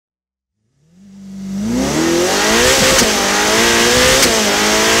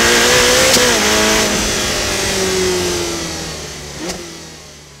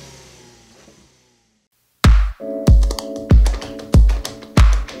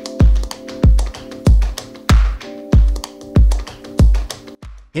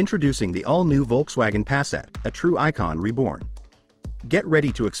Introducing the all-new Volkswagen Passat, a true icon reborn. Get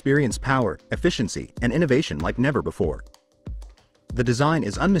ready to experience power, efficiency, and innovation like never before. The design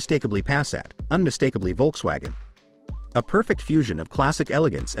is unmistakably Passat, unmistakably Volkswagen. A perfect fusion of classic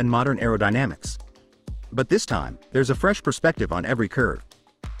elegance and modern aerodynamics. But this time, there's a fresh perspective on every curve.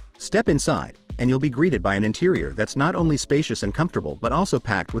 Step inside, and you'll be greeted by an interior that's not only spacious and comfortable but also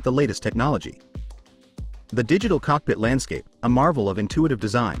packed with the latest technology. The digital cockpit landscape, a marvel of intuitive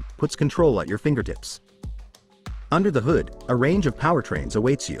design, puts control at your fingertips. Under the hood, a range of powertrains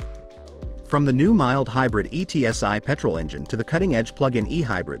awaits you. From the new mild hybrid ETSI petrol engine to the cutting-edge plug-in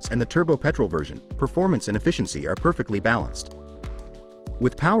e-hybrids and the turbo petrol version, performance and efficiency are perfectly balanced.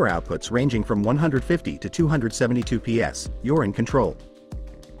 With power outputs ranging from 150 to 272 PS, you're in control.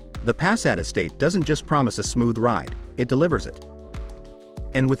 The Passat estate doesn't just promise a smooth ride, it delivers it.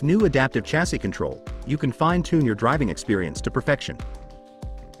 And with new adaptive chassis control, you can fine-tune your driving experience to perfection.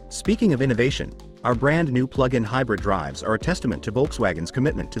 Speaking of innovation, our brand new plug-in hybrid drives are a testament to Volkswagen's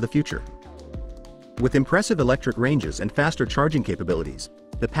commitment to the future. With impressive electric ranges and faster charging capabilities,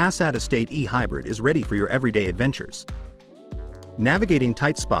 the Passat Estate e-hybrid is ready for your everyday adventures. Navigating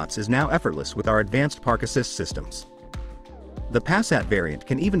tight spots is now effortless with our advanced park assist systems. The Passat variant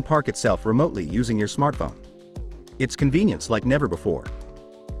can even park itself remotely using your smartphone. It's convenience like never before.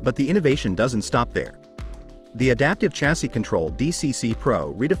 But the innovation doesn't stop there. The Adaptive Chassis Control DCC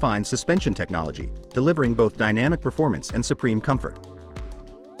Pro redefines suspension technology, delivering both dynamic performance and supreme comfort.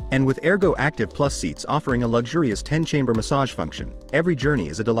 And with Ergo Active Plus seats offering a luxurious 10-chamber massage function, every journey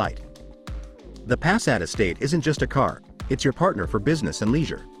is a delight. The Passat Estate isn't just a car, it's your partner for business and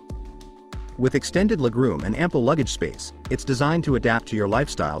leisure. With extended legroom and ample luggage space, it's designed to adapt to your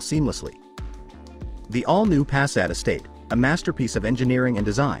lifestyle seamlessly. The all-new Passat Estate, a masterpiece of engineering and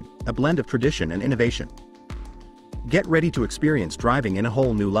design, a blend of tradition and innovation. Get ready to experience driving in a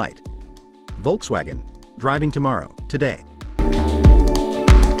whole new light. Volkswagen, driving tomorrow, today.